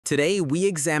Today, we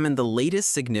examine the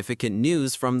latest significant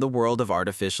news from the world of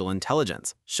artificial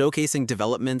intelligence, showcasing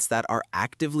developments that are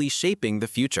actively shaping the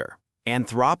future.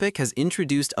 Anthropic has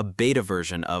introduced a beta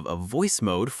version of a voice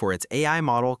mode for its AI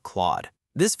model, Claude.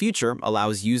 This feature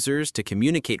allows users to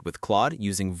communicate with Claude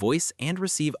using voice and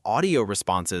receive audio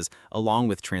responses along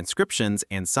with transcriptions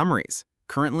and summaries.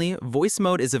 Currently, voice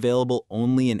mode is available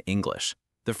only in English.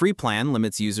 The free plan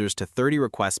limits users to 30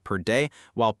 requests per day,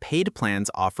 while paid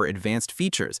plans offer advanced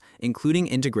features, including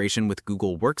integration with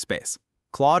Google Workspace.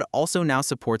 Claude also now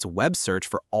supports web search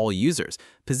for all users,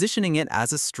 positioning it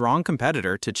as a strong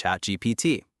competitor to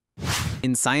ChatGPT.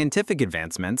 In scientific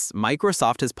advancements,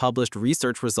 Microsoft has published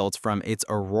research results from its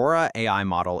Aurora AI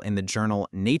model in the journal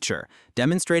Nature,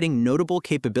 demonstrating notable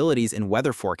capabilities in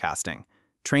weather forecasting.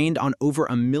 Trained on over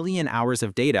 1 million hours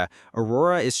of data,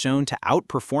 Aurora is shown to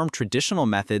outperform traditional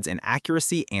methods in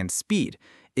accuracy and speed.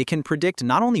 It can predict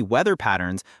not only weather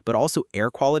patterns, but also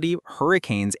air quality,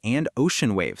 hurricanes, and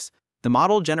ocean waves. The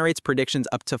model generates predictions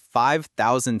up to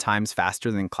 5,000 times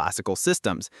faster than classical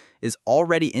systems, is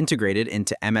already integrated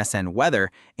into MSN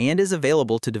Weather, and is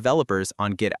available to developers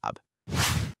on GitHub.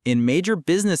 In major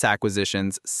business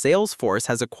acquisitions, Salesforce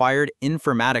has acquired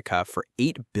Informatica for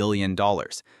 $8 billion.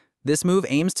 This move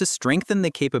aims to strengthen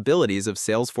the capabilities of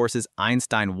Salesforce's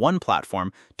Einstein 1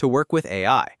 platform to work with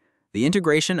AI. The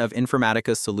integration of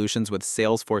Informatica's solutions with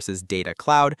Salesforce's Data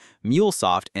Cloud,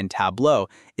 MuleSoft, and Tableau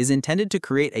is intended to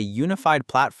create a unified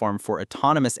platform for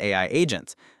autonomous AI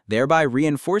agents, thereby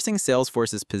reinforcing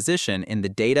Salesforce's position in the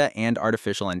data and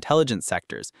artificial intelligence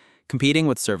sectors, competing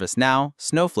with ServiceNow,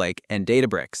 Snowflake, and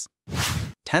Databricks.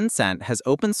 Tencent has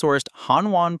open-sourced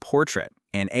Hanuan Portrait,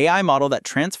 an AI model that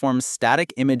transforms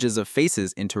static images of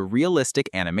faces into realistic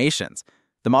animations.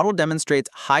 The model demonstrates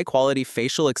high-quality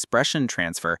facial expression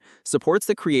transfer, supports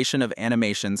the creation of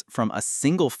animations from a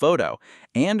single photo,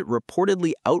 and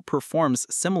reportedly outperforms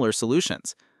similar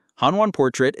solutions. Hanuan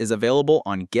Portrait is available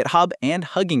on GitHub and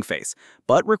Hugging Face,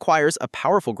 but requires a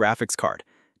powerful graphics card.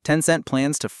 Tencent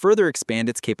plans to further expand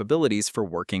its capabilities for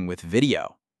working with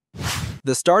video.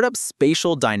 The startup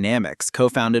Spatial Dynamics,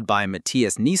 co-founded by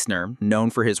Matthias Niesner, known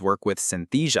for his work with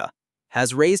Synthesia,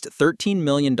 has raised $13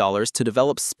 million to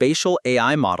develop spatial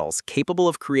AI models capable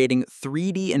of creating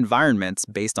 3D environments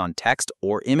based on text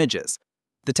or images.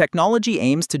 The technology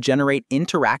aims to generate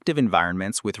interactive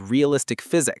environments with realistic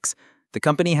physics. The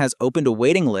company has opened a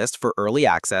waiting list for early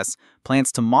access,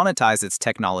 plans to monetize its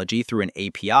technology through an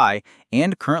API,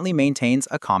 and currently maintains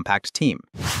a compact team.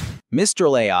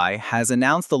 Mistral AI has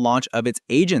announced the launch of its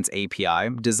Agents API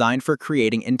designed for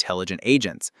creating intelligent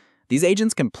agents. These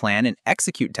agents can plan and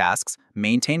execute tasks,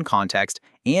 maintain context,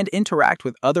 and interact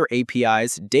with other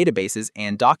APIs, databases,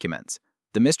 and documents.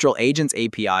 The Mistral Agents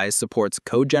API supports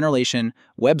code generation,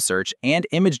 web search, and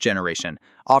image generation,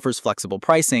 offers flexible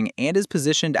pricing, and is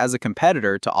positioned as a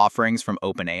competitor to offerings from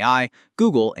OpenAI,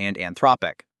 Google, and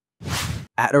Anthropic.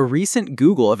 At a recent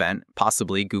Google event,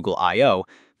 possibly Google I/O,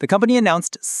 the company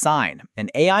announced Sign, an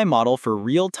AI model for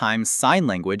real-time sign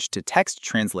language to text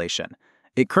translation.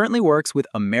 It currently works with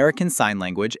American Sign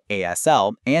Language,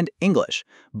 ASL, and English,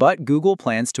 but Google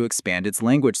plans to expand its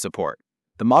language support.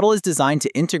 The model is designed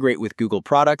to integrate with Google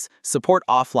products, support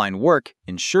offline work,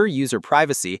 ensure user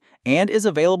privacy, and is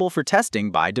available for testing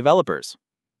by developers.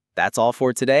 That's all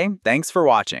for today. Thanks for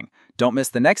watching. Don't miss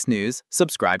the next news.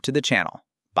 Subscribe to the channel.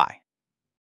 Bye.